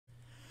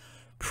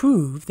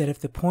prove that if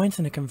the points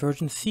in a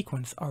convergent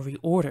sequence are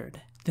reordered,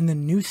 then the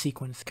new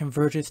sequence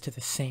converges to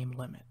the same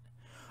limit.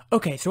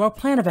 Okay, so our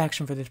plan of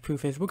action for this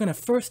proof is we're going to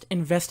first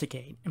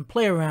investigate and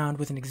play around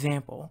with an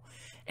example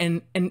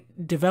and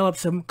develop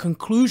some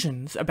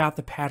conclusions about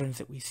the patterns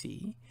that we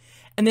see.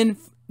 And then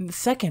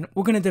second,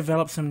 we're going to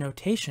develop some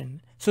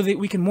notation so that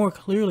we can more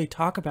clearly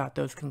talk about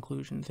those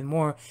conclusions and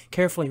more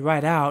carefully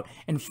write out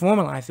and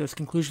formalize those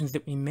conclusions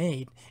that we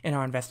made in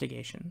our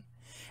investigation.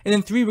 And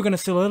then three, we're going to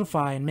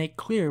solidify and make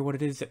clear what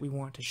it is that we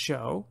want to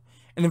show.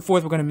 And then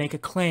fourth, we're going to make a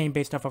claim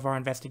based off of our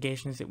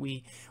investigations that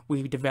we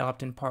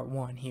developed in part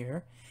one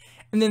here.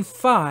 And then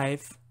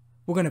five,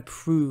 we're going to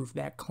prove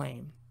that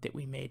claim that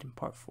we made in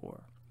part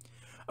four.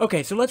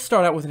 Okay, so let's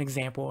start out with an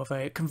example of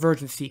a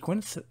convergent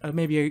sequence,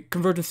 maybe a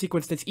convergent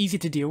sequence that's easy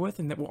to deal with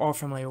and that we're all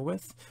familiar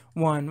with.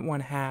 1,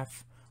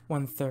 1/2,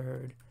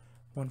 1/3,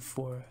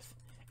 1/4,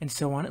 and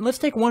so on. And let's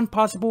take one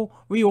possible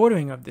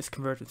reordering of this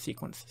convergent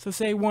sequence. So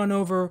say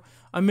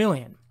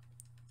 1/1,000,000.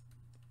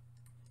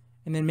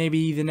 And then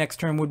maybe the next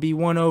term would be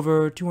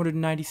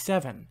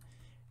 1/297.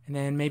 And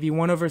then maybe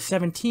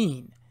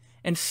 1/17.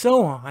 And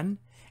so on.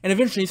 And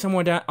eventually,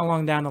 somewhere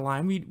along down the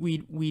line, we'd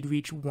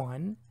reach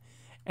 1.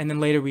 And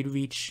then later we'd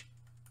reach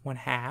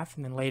 1/2,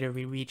 and then later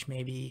we'd reach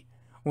maybe,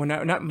 well,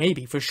 not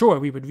maybe, for sure,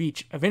 we would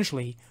reach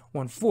eventually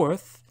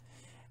 1/4,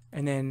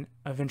 and then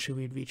eventually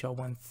we'd reach a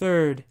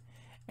 1/3,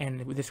 and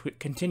this would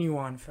continue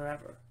on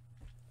forever.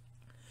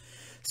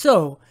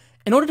 So,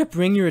 in order to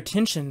bring your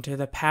attention to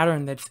the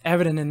pattern that's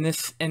evident in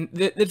this, and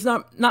that's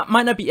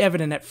might not be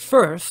evident at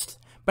first,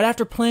 but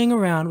after playing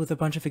around with a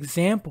bunch of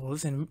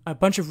examples and a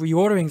bunch of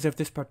reorderings of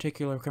this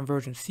particular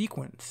convergent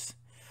sequence,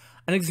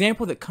 an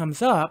example that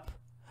comes up,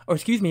 or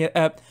excuse me,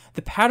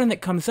 the pattern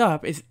that comes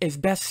up is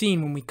best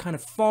seen when we kind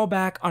of fall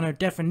back on our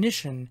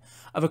definition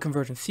of a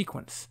convergent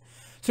sequence.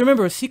 So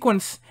remember, a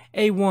sequence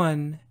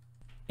A1,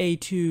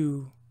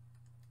 A2,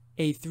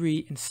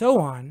 A3, and so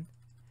on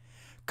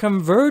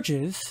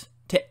converges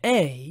to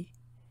A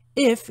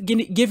if,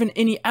 given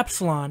any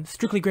epsilon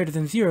strictly greater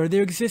than 0,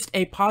 there exists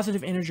a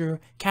positive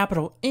integer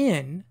capital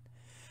N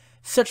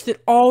such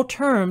that all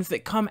terms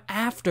that come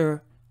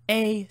after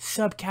A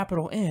sub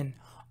capital N,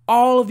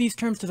 all of these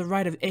terms to the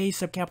right of A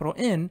sub capital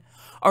N,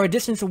 are a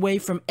distance away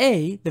from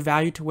A, the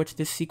value to which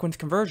this sequence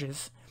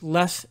converges,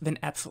 less than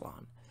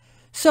epsilon.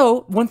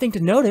 So, one thing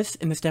to notice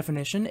in this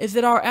definition is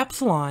that our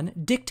epsilon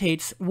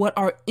dictates what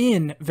our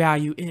N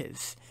value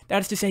is.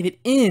 That is to say that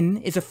N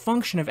is a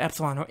function of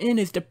epsilon, or N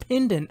is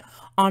dependent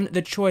on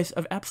the choice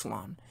of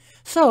epsilon.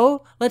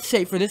 So, let's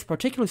say for this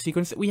particular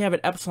sequence that we have an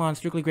epsilon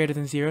strictly greater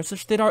than 0,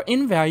 such that our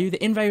N value,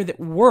 the N value that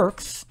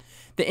works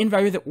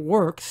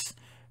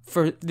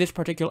for this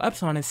particular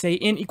epsilon is, say,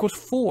 N equals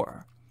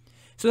 4.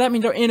 So that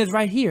means our N is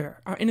right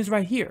here. Our N is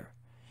right here.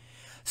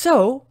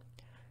 So,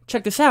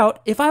 check this out.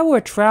 If I were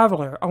a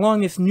traveler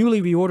along this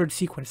newly reordered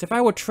sequence, if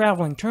I were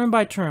traveling term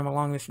by term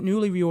along this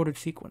newly reordered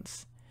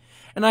sequence,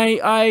 and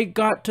I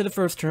got to the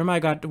first term, I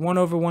got to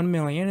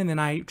 1/1,000,000, and then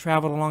I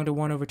traveled along to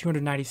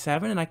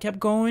 1/297, and I kept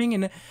going,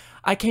 and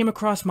I came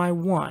across my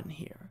 1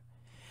 here.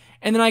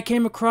 And then I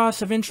came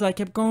across, eventually I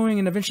kept going,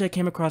 and eventually I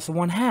came across a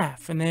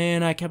 1/2, and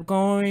then I kept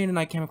going, and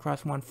I came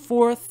across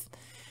 1/4,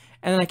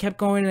 and then I kept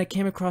going, and I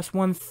came across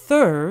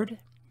 1/3,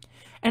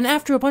 and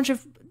after a bunch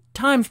of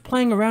times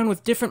playing around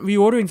with different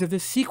reorderings of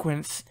this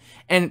sequence,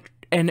 and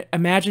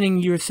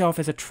imagining yourself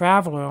as a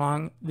traveler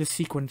along this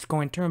sequence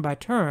going term by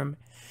term,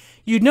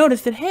 you'd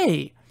notice that,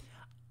 hey,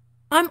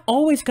 I'm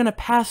always going to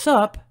pass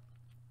up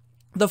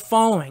the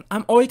following.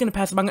 I'm always going to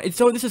pass up,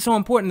 this is so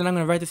important that I'm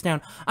going to write this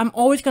down. I'm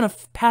always going to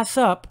pass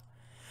up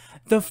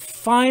the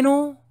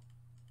final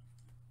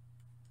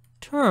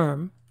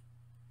term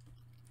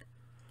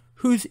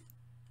whose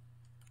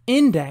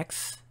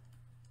index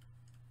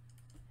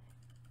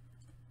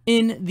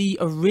in the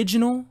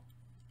original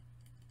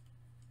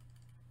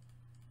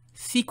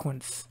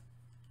sequence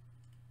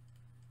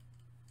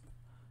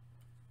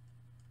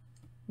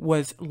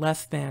was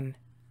less than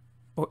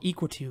or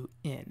equal to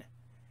N.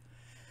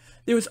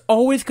 There's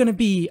always going to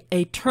be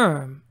a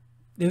term,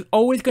 there's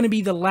always going to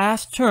be the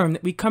last term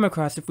that we come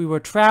across if we were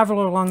a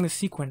traveler along the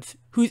sequence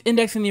whose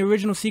index in the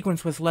original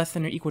sequence was less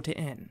than or equal to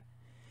N.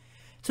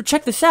 So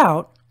check this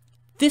out.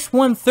 This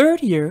 1/3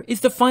 here is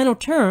the final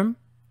term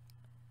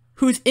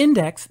whose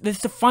index, this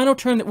is the final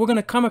term that we're going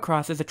to come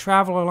across as a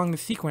traveler along the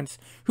sequence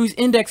whose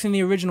index in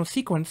the original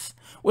sequence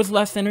was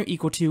less than or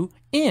equal to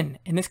N.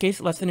 In this case,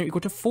 less than or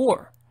equal to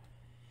 4.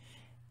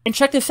 And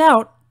check this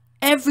out.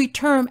 Every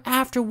term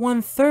after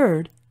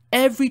 1/3,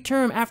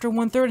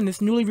 in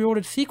this newly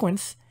reordered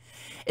sequence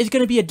is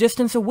going to be a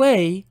distance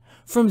away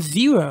from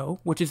 0,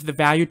 which is the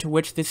value to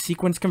which this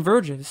sequence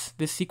converges.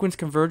 This sequence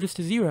converges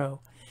to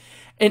 0.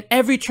 And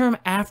every term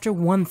after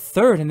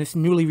 1/3 in this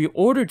newly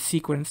reordered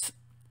sequence,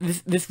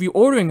 this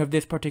reordering of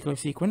this particular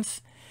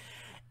sequence,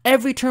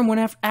 every term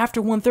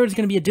after 1/3 is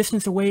going to be a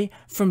distance away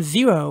from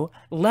 0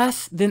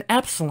 less than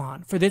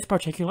epsilon for this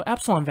particular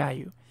epsilon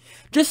value.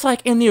 Just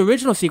like in the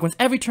original sequence,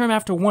 every term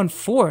after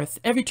 1/4,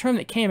 every term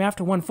that came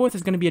after 1/4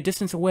 is going to be a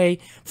distance away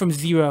from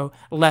 0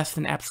 less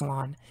than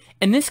epsilon.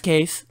 In this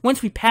case,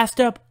 once we passed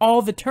up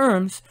all the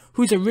terms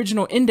whose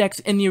original index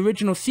in the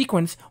original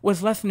sequence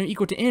was less than or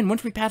equal to n,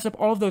 once we passed up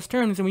all of those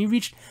terms and we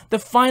reached the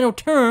final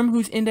term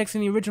whose index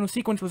in the original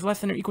sequence was less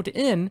than or equal to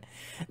n,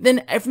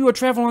 then if we were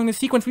traveling along the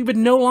sequence, we would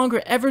no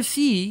longer ever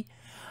see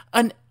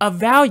a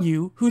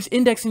value whose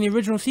index in the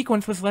original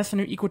sequence was less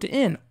than or equal to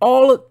n.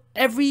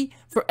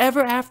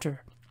 Forever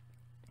after.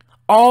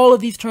 All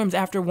of these terms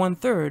after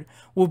 1/3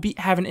 will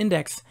have an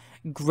index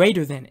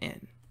greater than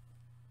n.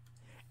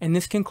 And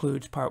this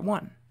concludes part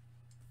 1.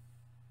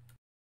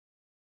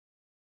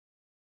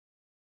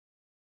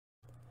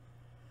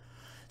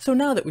 So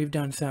now that we've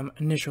done some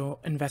initial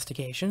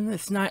investigation,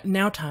 it's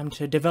now time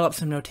to develop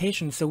some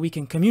notation so we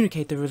can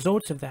communicate the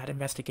results of that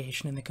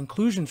investigation and the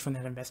conclusions from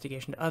that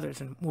investigation to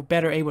others, and we're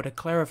better able to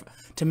clarify,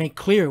 to make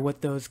clear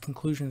what those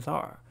conclusions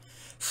are.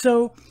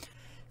 So,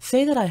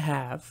 say that I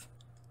have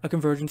a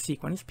convergent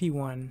sequence,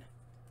 P1,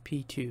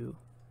 P2,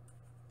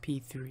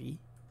 P3,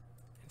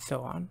 and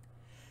so on,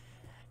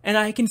 and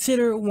I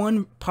consider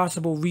one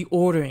possible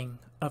reordering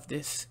of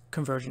this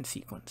convergent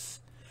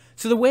sequence.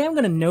 So the way I'm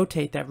going to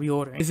notate that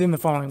reordering is in the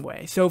following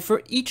way. So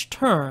for each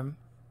term,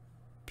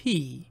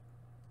 P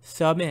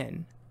sub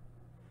n,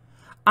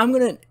 I'm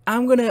gonna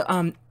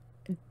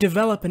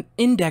develop an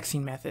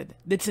indexing method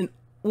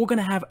we're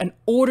gonna have an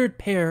ordered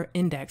pair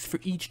index for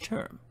each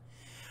term,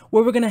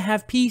 where we're gonna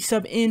have P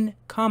sub n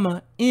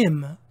comma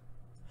m,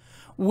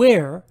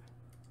 where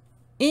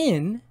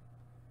n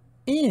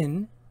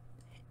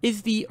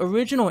is the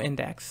original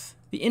index,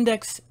 the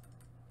index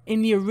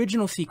in the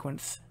original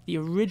sequence, the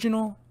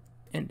original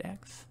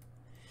index,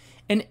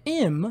 and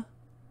m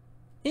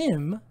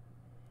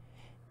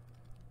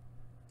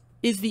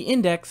is the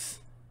index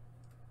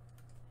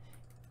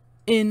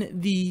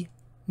in the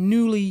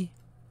newly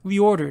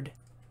reordered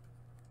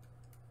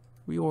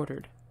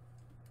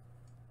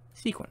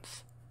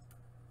sequence.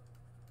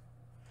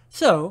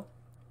 So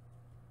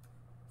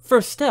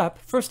first step,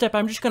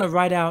 I'm just going to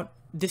write out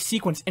this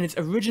sequence in its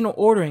original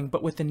ordering,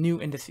 but with the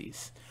new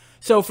indices.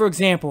 So for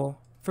example,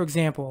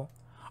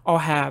 I'll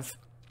have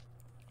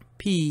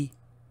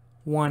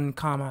P1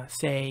 comma,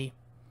 say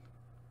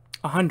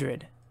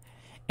 100,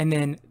 and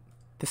then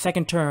the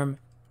second term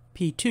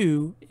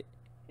P2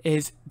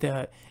 is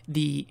the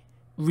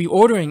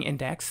reordering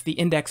index, the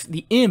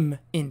m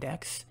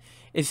index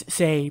is,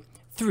 say,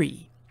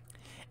 3,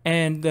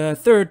 and the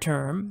third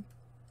term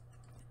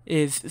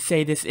is,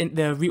 say,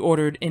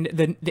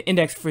 the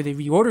index for the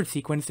reordered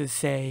sequence is,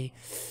 say,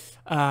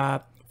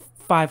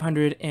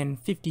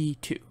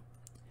 552,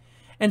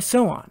 and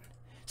so on.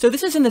 So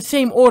this is in the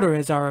same order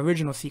as our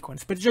original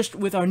sequence, but just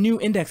with our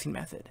new indexing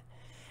method.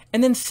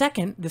 And then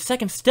the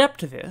second step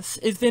to this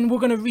is then we're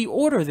going to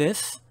reorder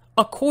this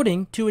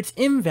according to its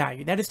m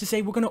value. That is to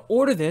say, we're going to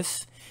order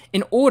this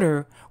in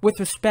order with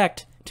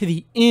respect to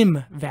the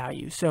m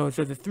value. So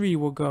the 3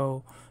 will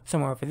go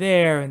somewhere over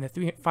there, and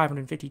the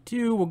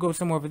 552 will go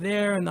somewhere over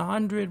there, and the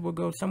 100 will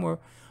go somewhere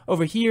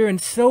over here,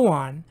 and so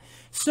on.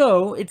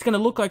 So it's going to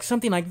look like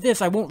something like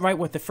this. I won't write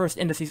what the first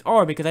indices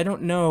are because I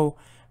don't know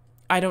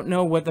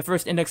what the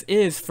first index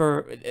is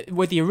for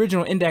what the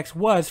original index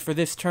was for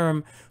this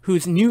term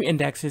whose new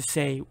index is,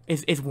 say,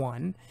 is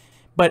 1.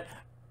 But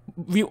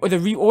the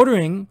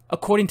reordering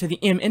according to the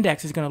m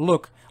index is going to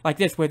look like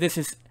this, where this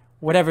is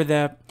whatever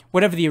the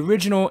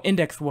original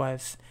index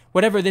was,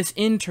 whatever this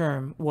n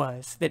term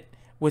was that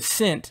was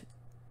sent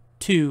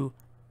to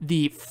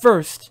the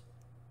first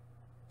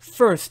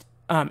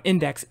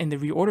index in the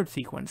reordered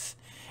sequence.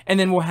 And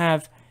then we'll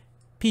have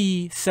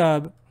P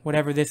sub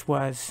whatever this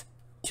was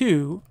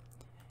 2.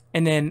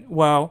 And then,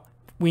 well,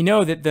 we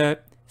know that the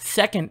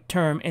second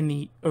term in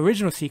the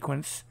original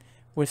sequence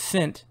was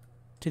sent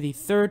to the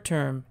third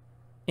term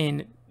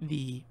in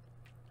the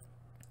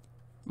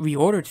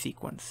reordered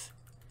sequence,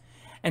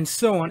 and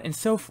so on and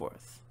so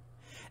forth.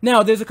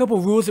 Now, there's a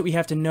couple rules that we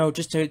have to know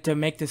just to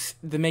make this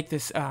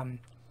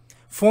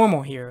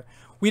formal here.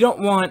 We don't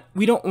want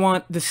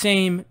the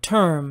same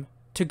term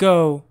to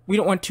go. We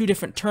don't want two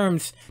different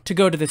terms to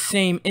go to the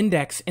same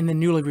index in the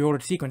newly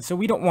reordered sequence. So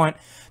we don't want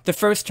the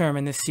first term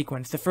in this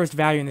sequence, the first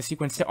value in the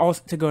sequence, to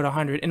go to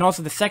 100, and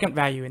also the second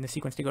value in the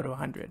sequence to go to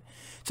 100.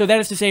 So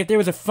that is to say, if there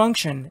was a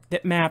function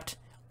that mapped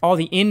all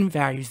the n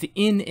values, the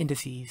n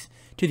indices,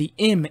 to the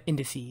m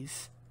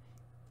indices,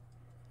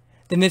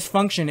 then this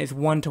function is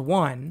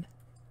 1-to-1,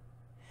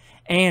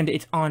 and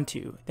it's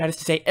onto. That is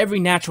to say, every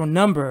natural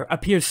number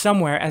appears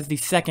somewhere as the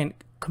second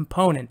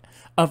component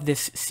of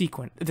this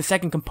sequence, the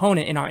second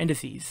component in our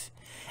indices,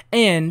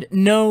 and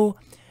no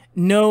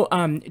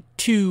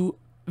two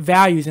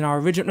values in our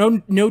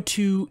original, no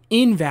two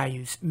n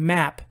values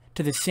map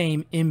to the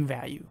same m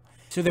value.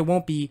 So there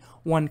won't be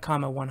 1,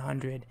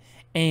 100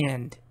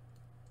 and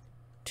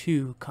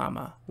 2,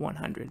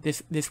 100.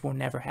 This will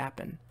never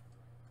happen.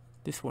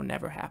 This will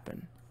never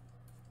happen.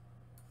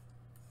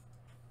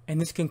 And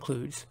this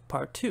concludes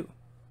part 2.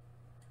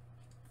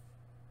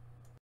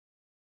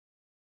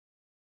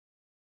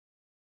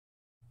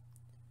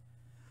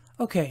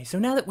 Okay, so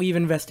now that we've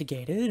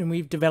investigated and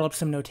we've developed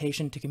some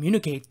notation to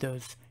communicate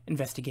those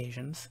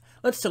investigations,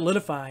 let's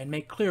solidify and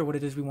make clear what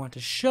it is we want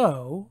to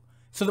show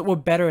so that we're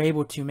better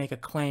able to make a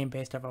claim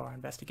based off our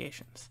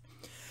investigations.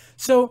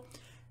 So,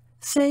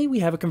 say we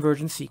have a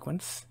convergence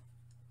sequence,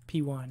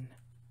 P1,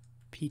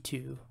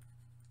 P2,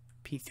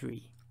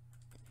 P3.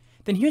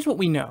 Then here's what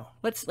we know.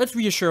 Let's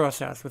reassure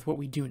ourselves with what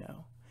we do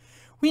know.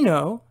 We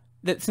know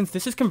that since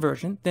this is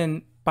convergent,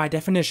 then by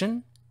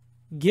definition,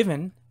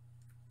 given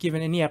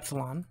any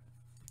epsilon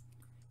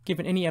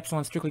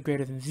strictly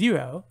greater than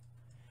 0,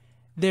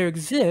 there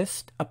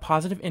exists a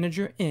positive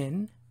integer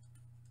n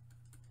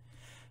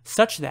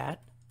such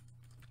that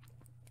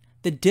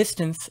the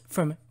distance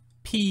from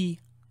p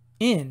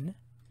in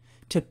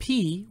to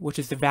p, which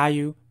is the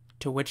value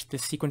to which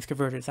this sequence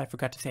converges, I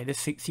forgot to say, this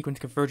sequence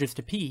converges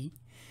to p,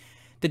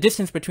 the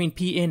distance between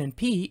p in and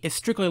p is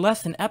strictly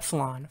less than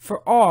epsilon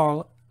for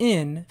all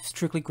n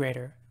strictly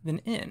greater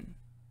than n.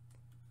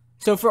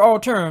 So for all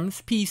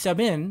terms p sub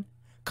n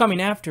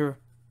coming after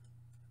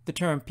the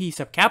term p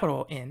sub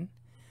capital N,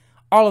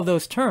 all of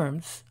those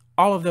terms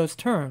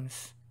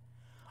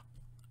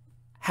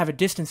have a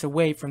distance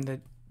away from the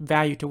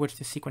value to which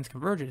the sequence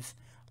converges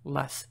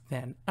less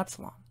than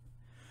epsilon.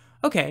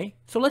 Okay,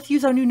 so let's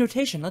use our new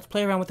notation. Let's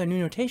play around with our new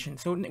notation.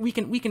 So we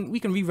can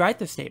rewrite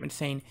this statement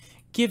saying,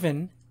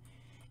 given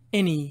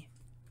any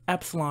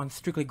epsilon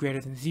strictly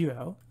greater than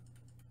 0,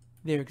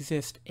 there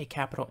exists a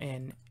capital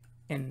N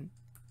in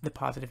the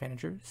positive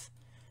integers,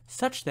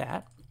 such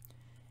that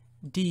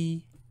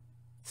the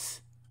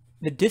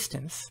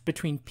distance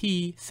between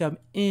p sub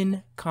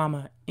n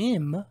comma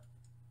m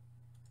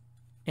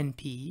and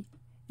p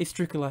is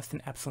strictly less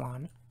than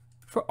epsilon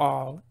for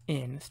all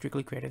n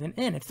strictly greater than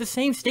n. It's the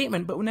same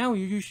statement, but now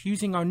we're just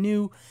using our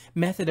new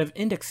method of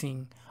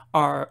indexing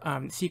our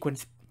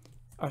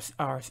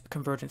our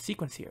convergent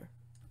sequence here.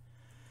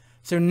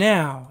 So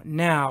now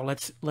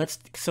let's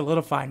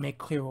solidify and make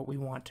clear what we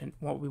want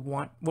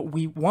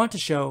to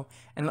show.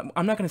 And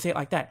I'm not going to say it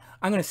like that.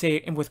 I'm going to say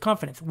it with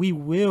confidence. We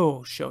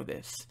will show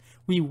this.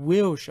 We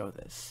will show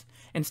this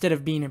instead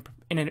of being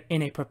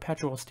in a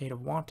perpetual state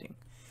of wanting.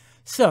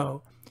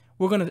 So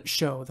we're going to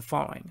show the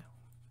following.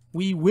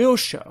 We will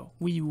show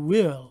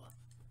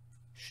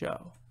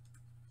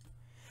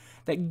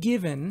that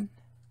given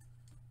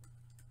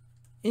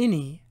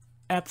any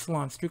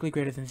epsilon strictly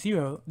greater than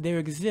 0, there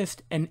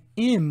exists an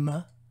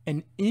m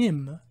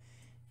in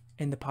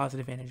the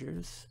positive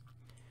integers,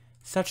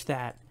 such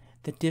that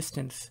the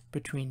distance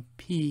between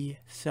p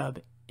sub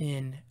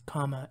n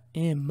comma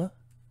m,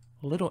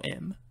 little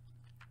m,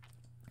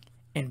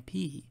 and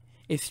p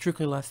is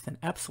strictly less than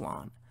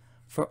epsilon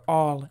for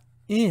all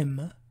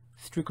m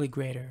strictly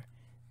greater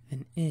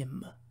than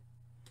m.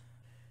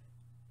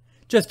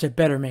 Just to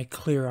better make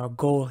clear our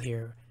goal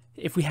here,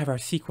 if we have our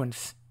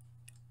sequence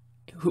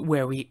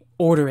where we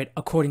order it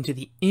according to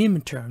the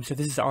m term, so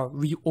this is our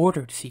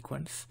reordered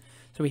sequence.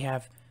 So we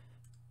have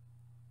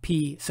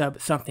p sub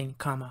something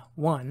comma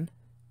 1,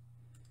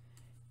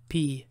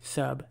 p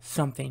sub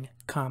something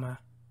comma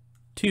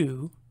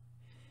 2,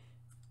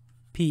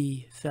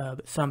 p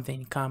sub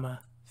something comma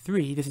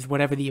 3. This is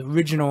whatever the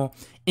original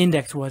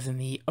index was in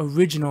the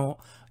original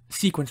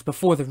sequence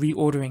before the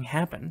reordering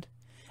happened,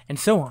 and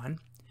so on.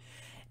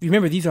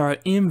 Remember, these are our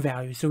m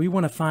values, so we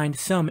want to find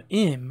some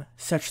m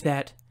such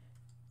that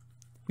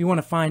we want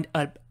to find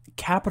a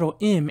capital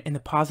M in the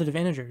positive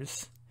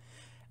integers.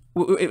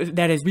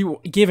 That is,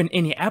 given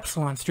any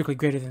epsilon strictly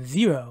greater than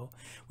 0,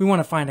 we want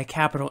to find a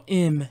capital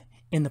M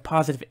in the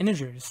positive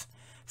integers,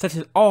 such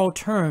that all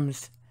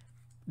terms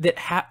that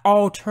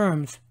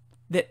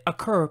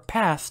occur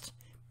past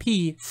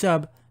p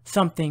sub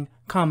something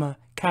comma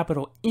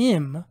capital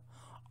M,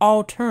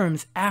 all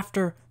terms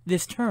after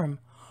this term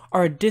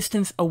are a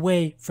distance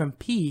away from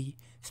p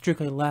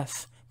strictly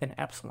less than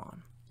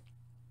epsilon.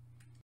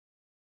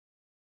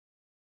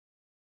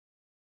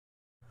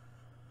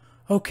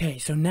 Okay,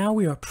 so now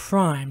we are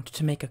primed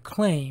to make a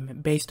claim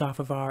based off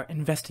of our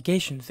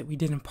investigations that we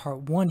did in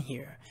part 1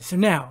 here. So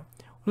now,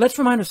 let's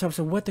remind ourselves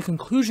of what the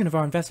conclusion of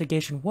our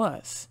investigation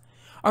was.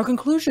 Our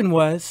conclusion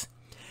was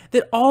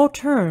that all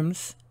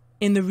terms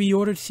in the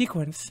reordered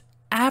sequence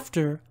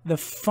after the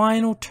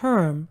final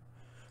term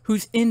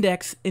whose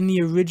index in the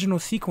original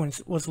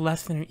sequence was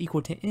less than or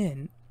equal to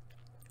n,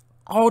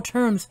 all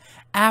terms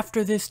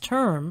after this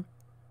term,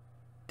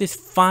 this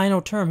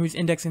final term whose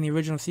index in the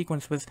original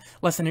sequence was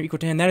less than or equal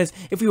to n. That is,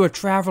 if we were a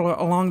traveler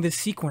along this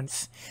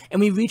sequence and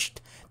we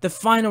reached the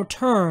final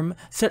term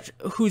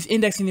whose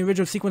index in the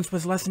original sequence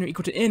was less than or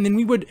equal to n, then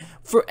we would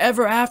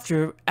forever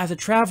after, as a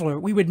traveler,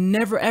 we would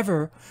never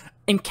ever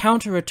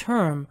encounter a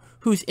term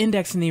whose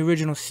index in the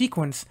original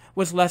sequence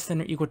was less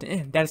than or equal to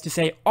n. That is to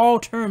say,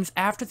 all terms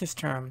after this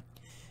term,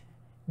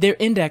 their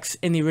index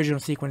in the original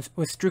sequence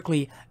was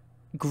strictly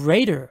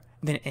greater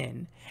than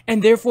n,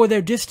 and therefore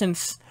their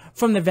distance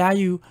from the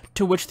value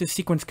to which the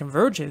sequence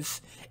converges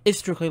is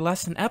strictly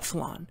less than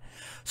epsilon.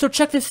 So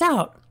check this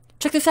out.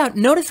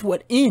 Notice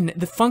what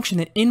the function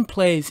that n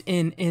plays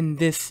in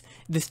this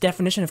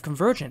definition of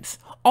convergence.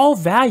 All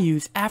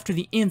values after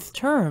the nth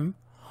term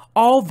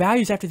all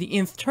values after the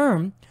nth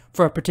term,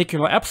 for a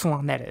particular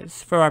epsilon that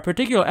is, for our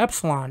particular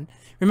epsilon,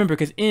 remember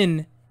because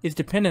n is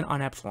dependent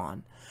on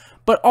epsilon,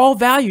 but all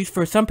values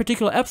for some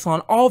particular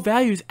epsilon, all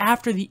values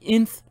after the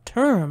nth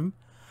term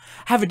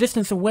have a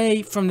distance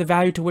away from the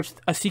value to which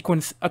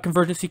a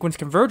convergent sequence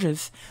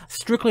converges,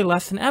 strictly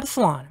less than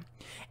epsilon.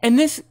 And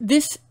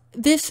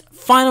this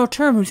final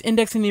term, whose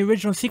index in the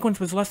original sequence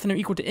was less than or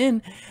equal to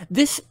n,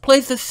 this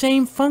plays the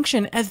same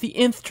function as the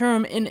nth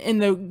term in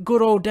the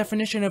good old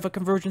definition of a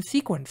convergent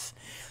sequence.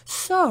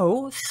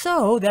 So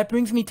that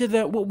brings me to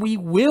what we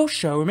will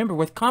show. Remember,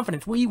 with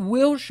confidence, we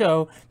will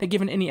show that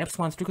given any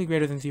epsilon strictly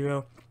greater than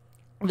 0,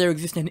 there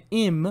exists an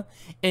m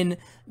in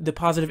the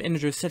positive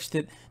integers such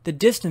that the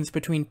distance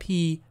between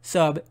p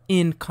sub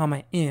n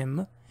comma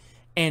m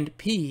and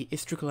p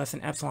is strictly less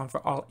than epsilon for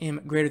all m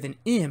greater than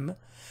m.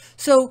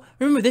 So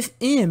remember, this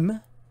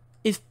m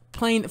is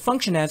playing the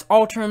function as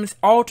all terms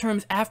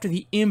after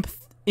the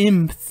mth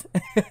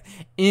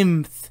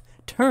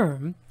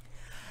term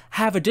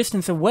have a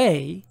distance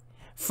away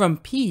from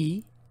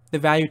p, the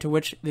value to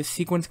which this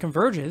sequence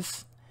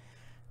converges,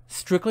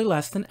 strictly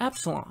less than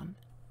epsilon.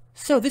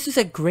 So this is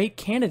a great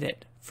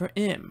candidate for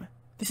m.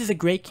 This is a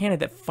great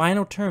candidate,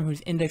 final term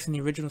whose index in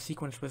the original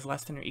sequence was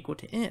less than or equal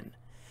to n.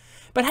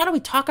 But how do we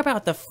talk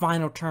about the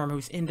final term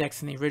whose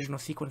index in the original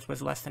sequence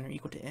was less than or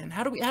equal to n?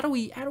 How do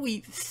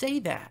we say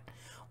that?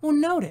 Well,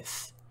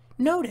 notice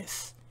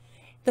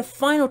the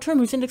final term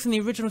whose index in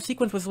the original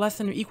sequence was less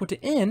than or equal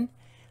to n.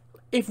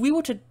 If we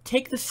were to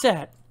take the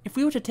set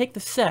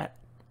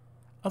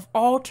of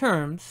all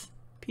terms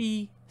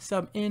p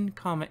sub n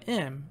comma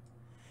m,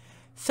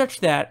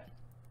 such that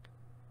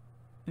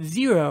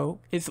 0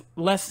 is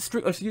such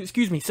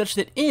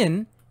that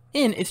n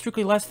is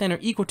strictly less than or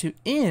equal to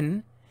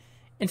n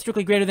and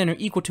strictly greater than or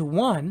equal to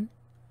 1.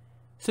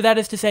 So that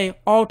is to say,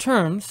 all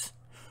terms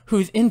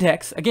whose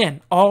index,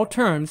 again, all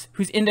terms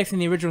whose index in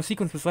the original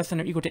sequence was less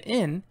than or equal to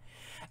n,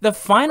 the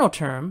final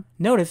term,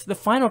 notice the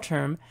final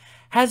term,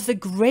 has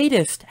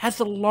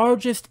the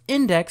largest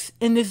index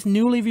in this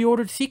newly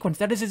reordered sequence.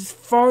 That is its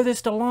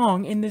farthest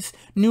along in this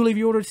newly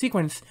reordered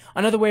sequence.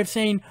 Another way of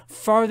saying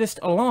farthest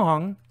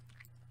along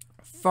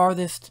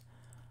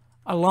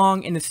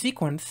in the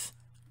sequence,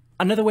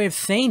 another way of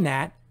saying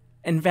that,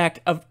 in fact,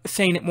 of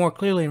saying it more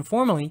clearly and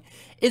formally,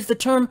 is the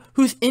term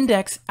whose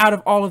index out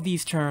of all of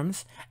these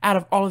terms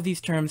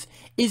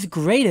is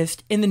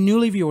greatest in the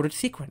newly reordered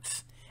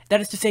sequence.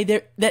 That is to say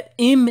that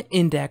m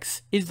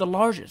index is the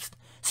largest.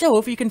 So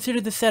if you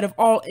consider the set of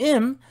all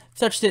m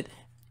such that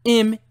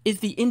m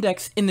is the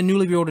index in the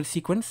newly reordered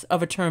sequence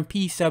of a term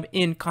p sub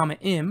n comma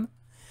m,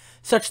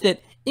 such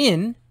that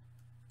n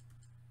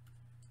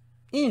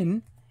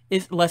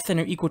is less than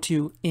or equal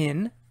to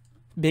n,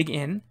 big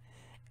N,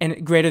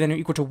 and greater than or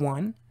equal to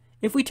 1.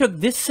 If we took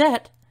this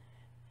set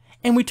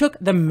and we took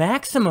the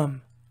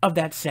maximum of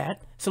that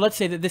set, so let's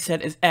say that this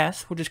set is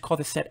S, we'll just call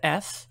this set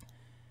S,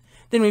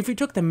 then if we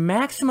took the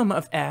maximum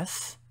of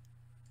S,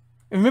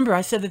 remember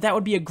I said that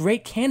would be a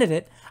great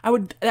candidate,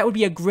 that would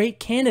be a great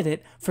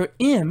candidate for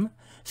M,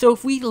 so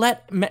if we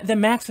let the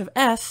max of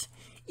S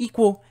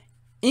equal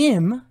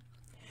M,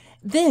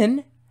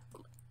 then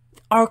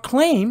our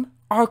claim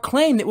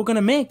that we're going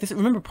to make, this,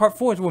 remember part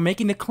 4 is we're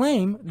making a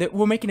claim that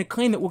we're going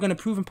to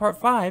prove in part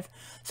 5.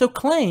 So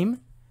claim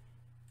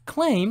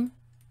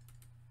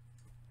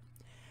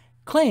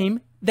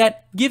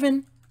that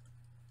given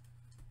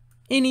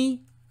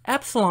any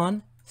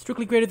epsilon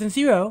strictly greater than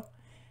 0,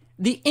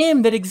 the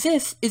m that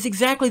exists is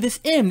exactly this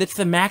m that's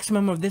the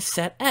maximum of this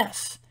set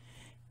S.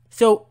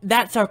 So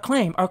that's our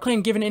claim. Our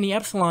claim given any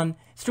epsilon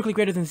strictly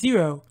greater than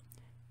 0,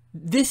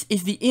 this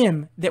is the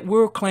m that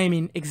we're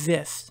claiming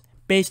exists,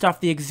 based off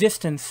the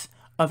existence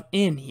of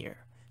n here.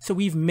 So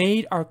we've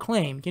made our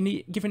claim,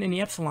 given any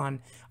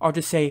epsilon, I'll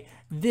just say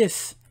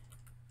this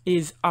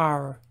is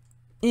our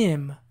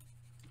m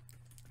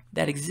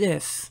that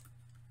exists,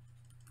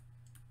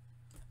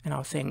 and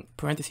I'll say in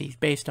parentheses,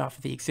 based off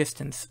of the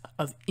existence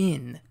of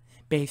n,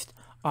 based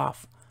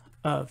off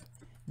of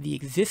the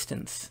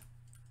existence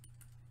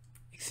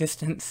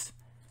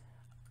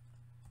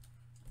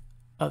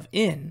of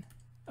n,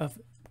 of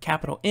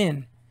capital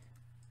N,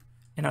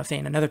 and I'll say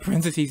in another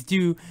parentheses,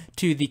 due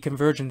to the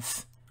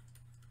convergence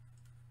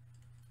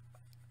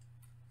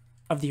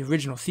of the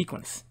original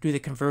sequence, due to the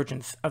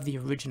convergence of the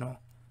original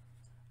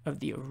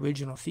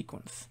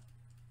sequence.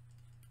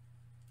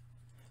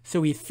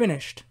 So we've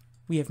finished.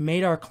 We have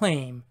made our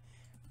claim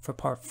for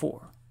part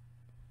 4.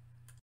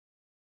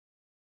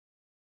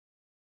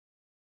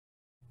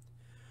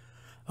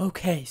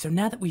 Okay, so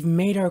now that we've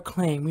made our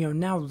claim, we are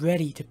now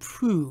ready to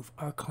prove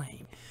our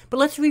claim. But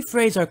let's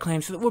rephrase our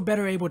claim so that we're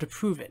better able to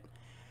prove it.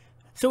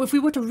 So if we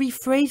were to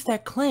rephrase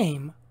that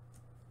claim,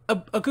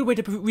 a good way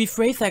to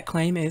rephrase that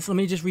claim is, let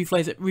me just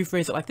rephrase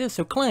it like this.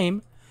 So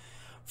claim,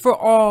 for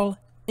all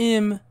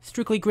m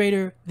strictly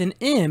greater than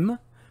m,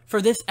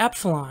 for this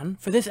epsilon,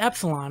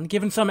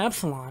 given some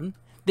epsilon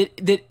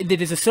that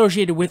is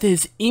associated with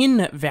this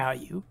n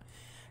value,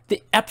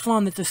 the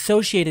epsilon that's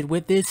associated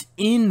with this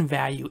n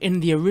value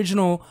in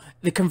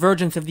the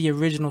convergence of the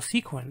original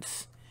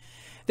sequence,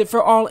 that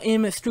for all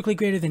m strictly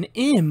greater than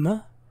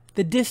m,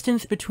 the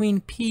distance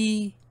between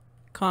p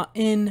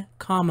n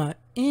comma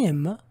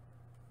m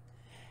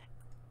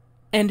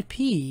and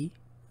p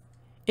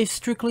is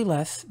strictly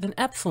less than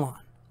epsilon.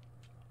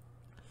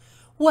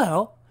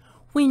 Well,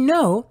 we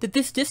know that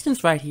this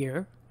distance right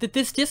here, that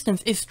this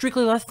distance is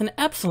strictly less than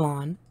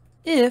epsilon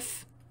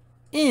if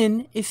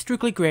n is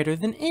strictly greater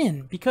than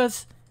n,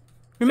 because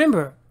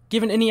remember,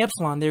 given any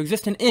epsilon, there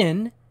exists an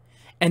n,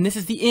 and this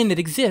is the n that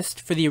exists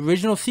for the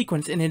original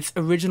sequence in its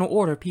original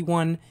order,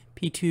 p1,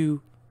 p2,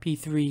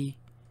 p3,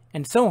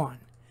 and so on.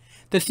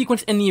 The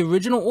sequence in the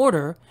original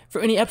order,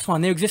 for any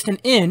epsilon, there exists an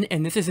n,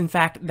 and this is in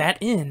fact that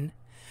n,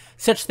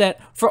 such that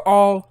for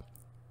all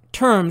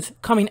terms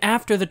coming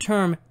after the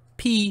term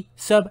p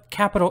sub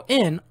capital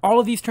N, all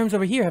of these terms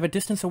over here have a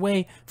distance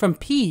away from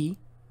p,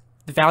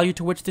 the value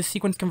to which this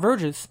sequence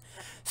converges,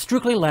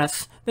 strictly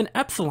less than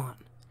epsilon.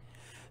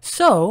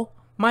 So,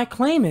 my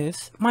claim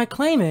is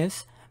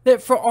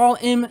that for all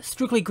m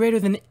strictly greater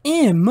than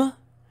m,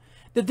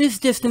 that this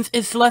distance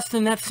is less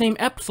than that same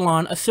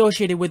epsilon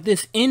associated with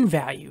this n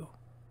value,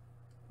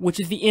 which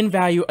is the n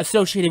value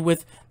associated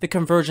with the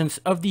convergence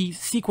of the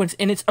sequence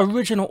in its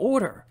original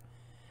order.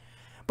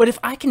 But if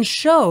I can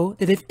show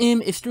that if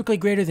m is strictly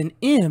greater than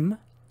m,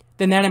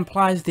 then that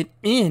implies that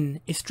n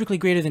is strictly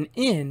greater than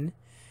n,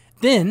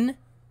 then,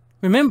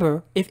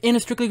 remember, if n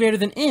is strictly greater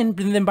than n,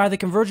 then by the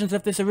convergence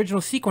of this original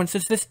sequence,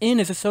 since this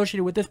n is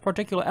associated with this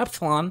particular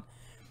epsilon,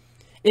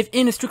 if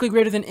n is strictly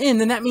greater than n,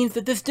 then that means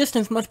that this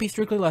distance must be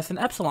strictly less than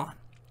epsilon.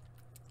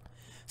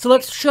 So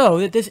let's show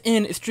that this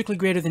n is strictly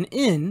greater than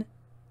n,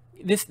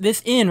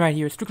 this n right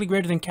here is strictly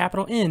greater than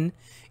capital N,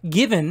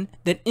 given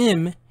that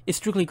m is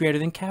strictly greater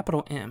than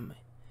capital M.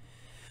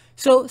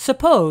 So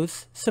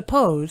suppose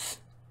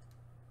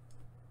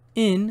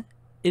n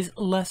is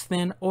less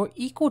than or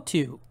equal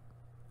to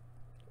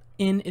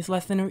n.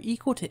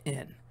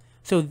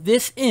 So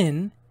this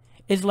n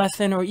is less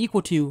than or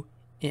equal to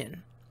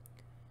n.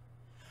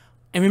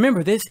 And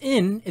remember, this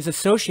n is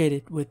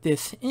associated with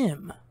this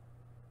m.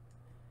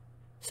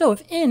 So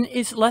if n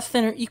is less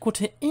than or equal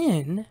to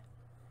n,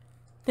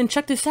 then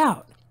check this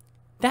out.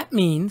 That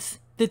means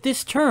that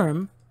this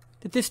term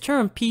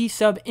p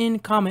sub n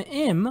comma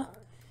m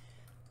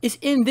is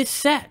in this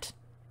set.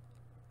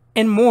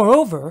 And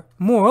moreover,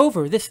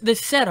 this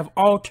set of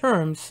all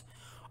terms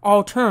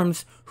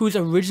whose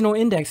original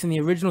index in the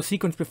original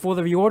sequence before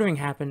the reordering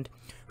happened,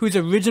 whose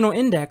original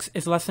index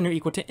is less than or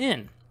equal to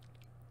n.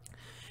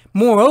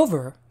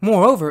 Moreover,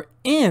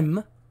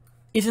 m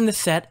is in the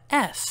set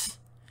S.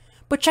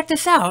 But check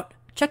this out.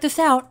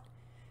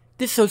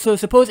 So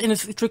suppose n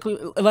is strictly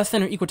less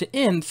than or equal to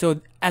n,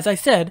 so as I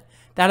said,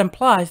 that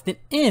implies that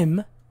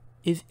m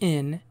is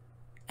in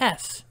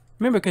S.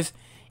 Remember, because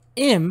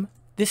m,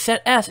 this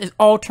set S, is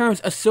all terms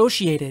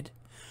associated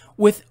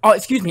with,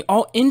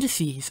 all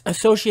indices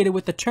associated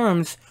with the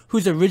terms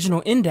whose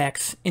original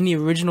index in the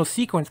original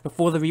sequence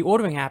before the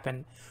reordering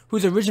happened,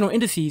 whose original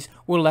indices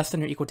were less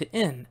than or equal to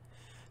n.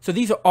 So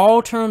these are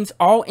all terms,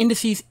 all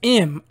indices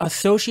m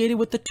associated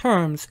with the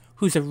terms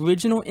whose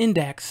original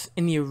index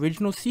in the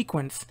original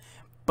sequence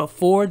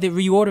before the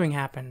reordering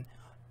happened,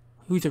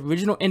 whose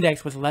original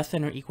index was less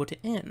than or equal to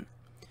n.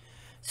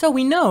 So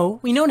we know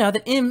now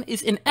that m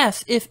is in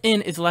S if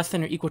n is less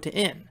than or equal to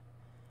n.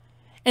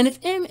 And if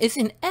m is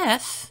in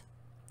S,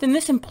 then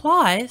this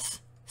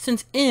implies,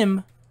 since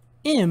m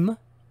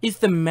is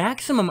the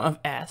maximum of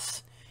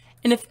S,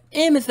 and if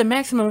m is the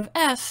maximum of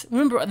S,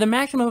 remember, the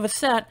maximum of a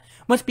set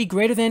must be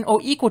greater than or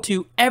equal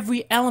to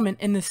every element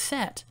in the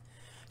set.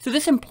 So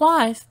this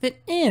implies that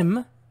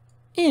m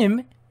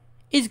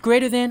is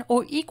greater than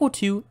or equal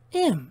to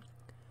m.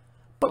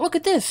 But look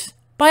at this.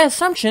 By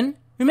assumption,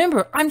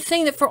 remember, I'm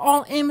saying that for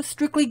all m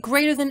strictly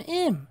greater than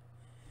m.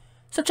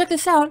 So check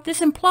this out.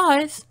 This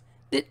implies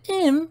that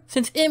m,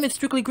 since m is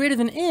strictly greater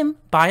than m,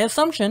 by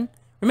assumption,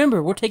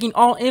 remember, we're taking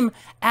all m,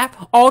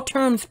 all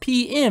terms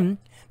pm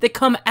that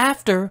come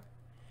after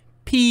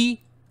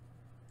p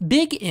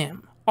big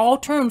M, all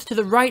terms to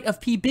the right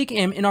of p big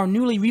M in our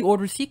newly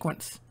reordered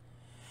sequence,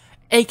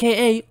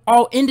 aka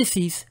all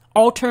indices,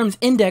 all terms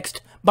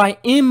indexed by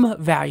m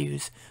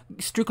values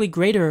strictly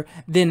greater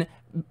than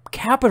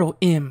capital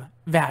M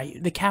value,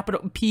 the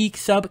capital P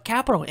sub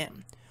capital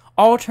M.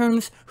 All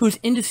terms whose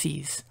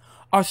indices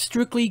are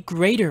strictly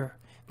greater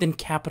than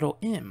capital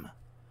M.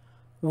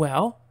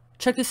 Well,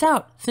 check this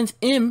out. Since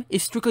m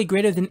is strictly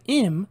greater than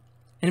m,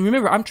 and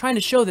remember, I'm trying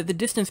to show that the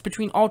distance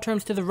between all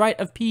terms to the right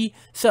of P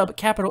sub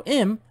capital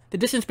M, the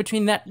distance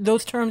between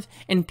those terms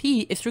and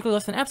P is strictly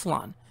less than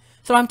epsilon.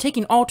 So I'm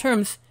taking all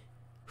terms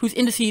whose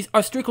indices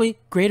are strictly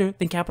greater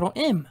than capital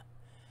M.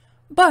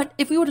 But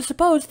if we were to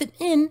suppose that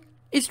n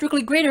is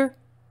strictly greater,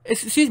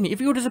 if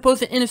we were to suppose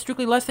that n is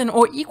strictly less than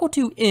or equal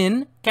to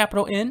n,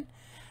 capital N,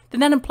 then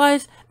that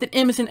implies that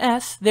m is in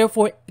S,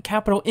 therefore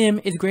capital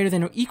M is greater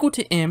than or equal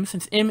to m,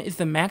 since m is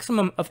the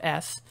maximum of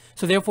S,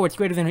 so therefore it's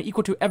greater than or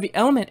equal to every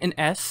element in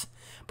S.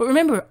 But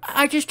remember,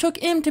 I just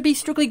took m to be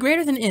strictly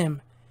greater than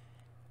m.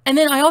 And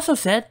then I also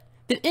said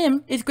that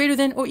m is greater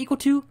than or equal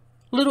to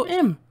little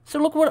m. So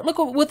look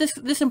what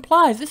this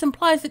implies. This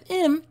implies that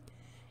m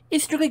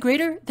is strictly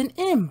greater than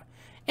m.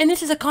 And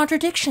this is a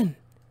contradiction.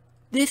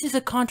 This is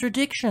a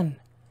contradiction.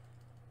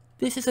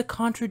 This is a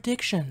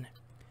contradiction.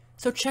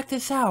 So check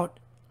this out.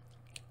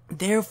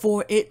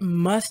 Therefore, it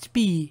must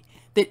be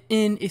that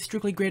n is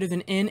strictly greater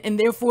than n, and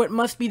therefore it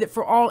must be that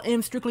for all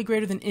m strictly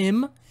greater than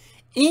m,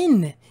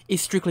 n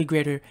is strictly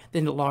greater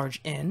than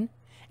large n,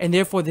 and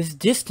therefore this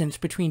distance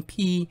between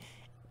p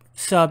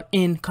sub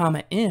n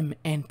comma m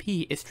and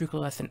p is strictly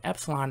less than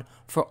epsilon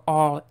for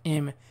all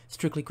m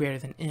strictly greater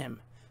than m.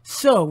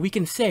 So we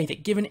can say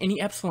that given any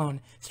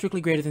epsilon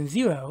strictly greater than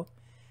 0,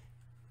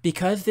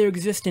 because there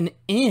exists an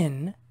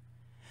n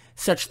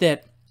such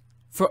that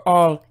for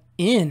all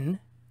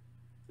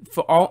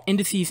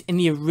indices in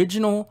the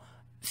original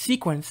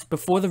sequence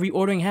before the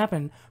reordering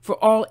happened,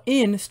 for all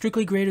n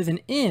strictly greater than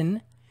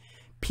n,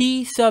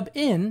 p sub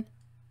n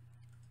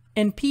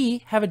and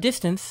p have a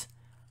distance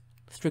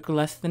strictly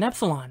less than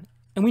epsilon.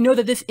 And we know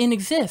that this n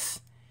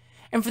exists.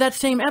 And for that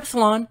same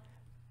epsilon,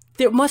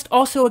 there must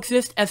also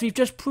exist, as we've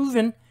just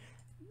proven,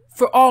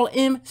 for all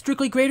m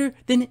strictly greater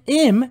than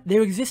m,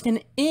 there exists an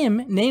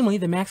m, namely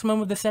the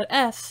maximum of the set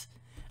S,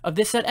 of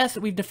this set S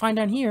that we've defined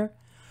down here,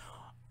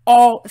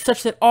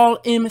 such that all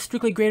m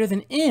strictly greater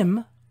than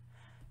m,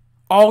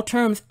 all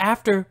terms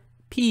after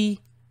p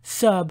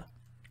sub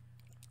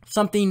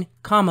something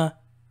comma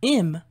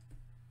m,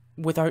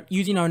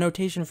 using our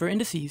notation for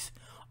indices,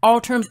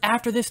 all terms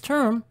after this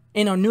term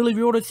in our newly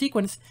reordered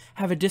sequence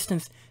have a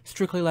distance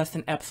strictly less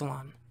than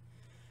epsilon.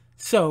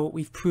 So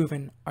we've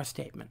proven our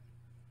statement.